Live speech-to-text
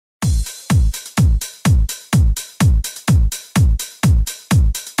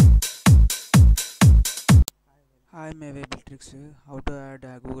Hi, my Weebly tricks. How to add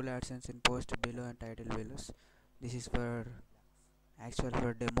Google AdSense in post below and title below. This is for actual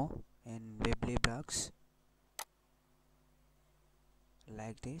for demo in Weebly Blogs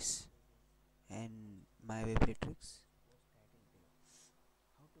like this and my Weebly tricks.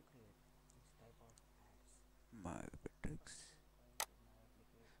 How to create this type of ads? My Weebly tricks.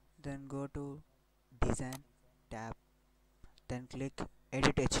 Then go to Design tab. Then click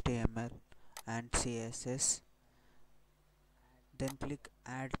Edit HTML and CSS. Then click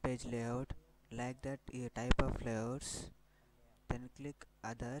Add Page Layout. Like that, a type of layouts. Then click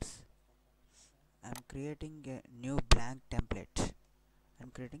Others. I'm creating a new blank template.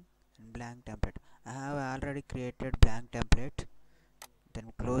 I'm creating a blank template. I have already created blank template.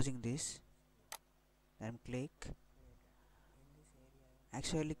 Then closing this. Then click.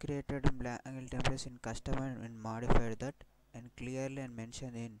 Actually created blank templates in custom and modified that and clearly and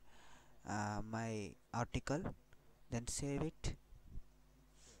mention in my article. Then save it.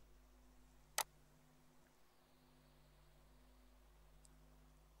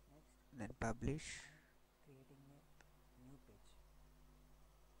 Then publish. Creating a new page.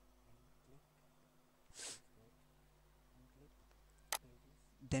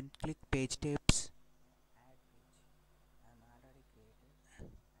 Then click page tips. Add page. I'm already created.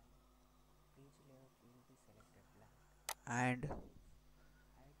 Page layout will be selected blank. And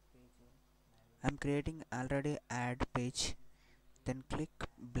add page in. I'm creating already add page. Then click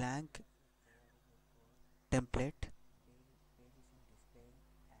blank template. Page is in display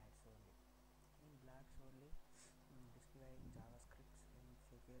ads only. In blocks only. In displaying JavaScripts in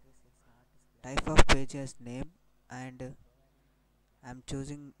securities is not display. Type of page as name and I'm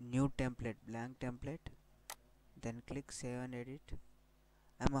choosing new template, blank template. Then click save and edit.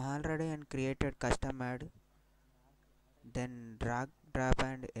 I'm already and created custom ad. Then drag drop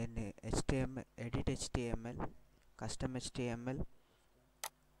and in HTML edit HTML custom HTML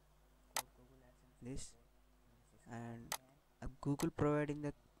this and Google providing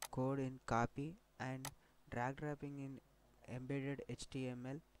the code in copy and drag dropping in embedded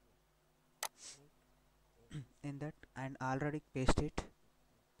HTML in that and already paste it.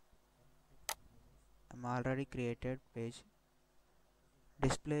 I'm already created page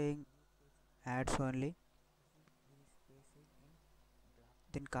displaying ads only.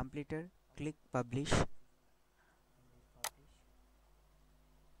 Then completed, click publish.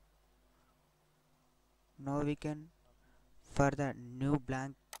 Now we can for the new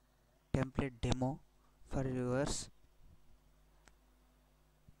blank template demo for viewers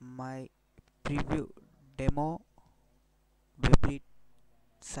my preview demo Weebly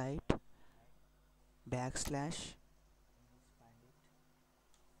site backslash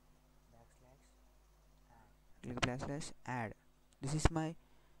click backslash add. This is my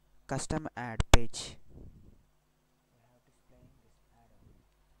custom ad page.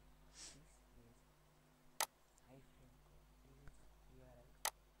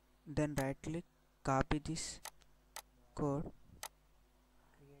 Then right click, copy this code.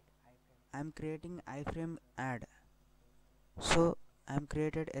 I'm creating iframe ad. So I'm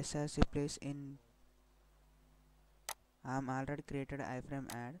created SRC place in. I'm already created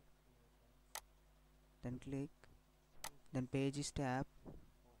iframe ad. Then click. Then pages tab.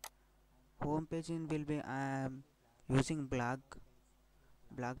 Home page in will be I am using blog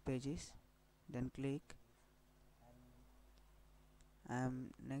pages. Then click.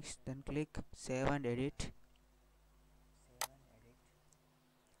 Next then click save and edit.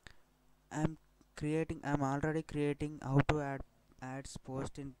 I'm already creating how to add ads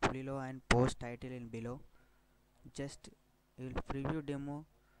post in below and post title in below. Just will preview demo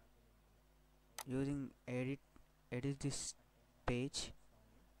using edit this page.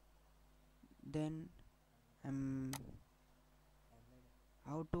 Then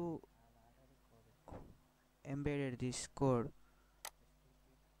how to embedded this code.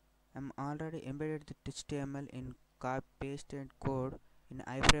 I'm already embedded the HTML in copy pasted code in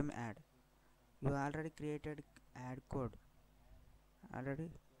iframe ad. You already created ad code.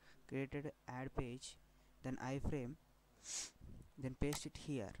 Already created ad page. Then iframe. Then paste it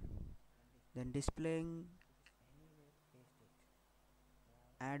here. Then displaying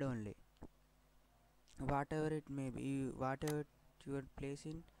ad only. Whatever it may be, whatever you are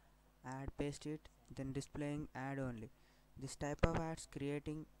placing, ad paste it. Then displaying ad only. This type of ads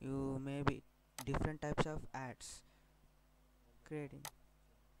creating you may be different types of ads creating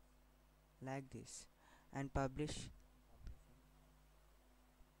like this and publish.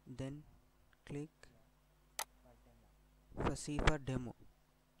 Then click for see for demo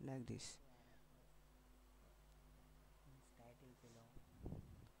like this.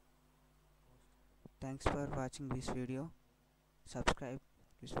 Thanks for watching this video. Subscribe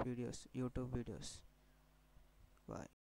this videos, YouTube videos. Bye.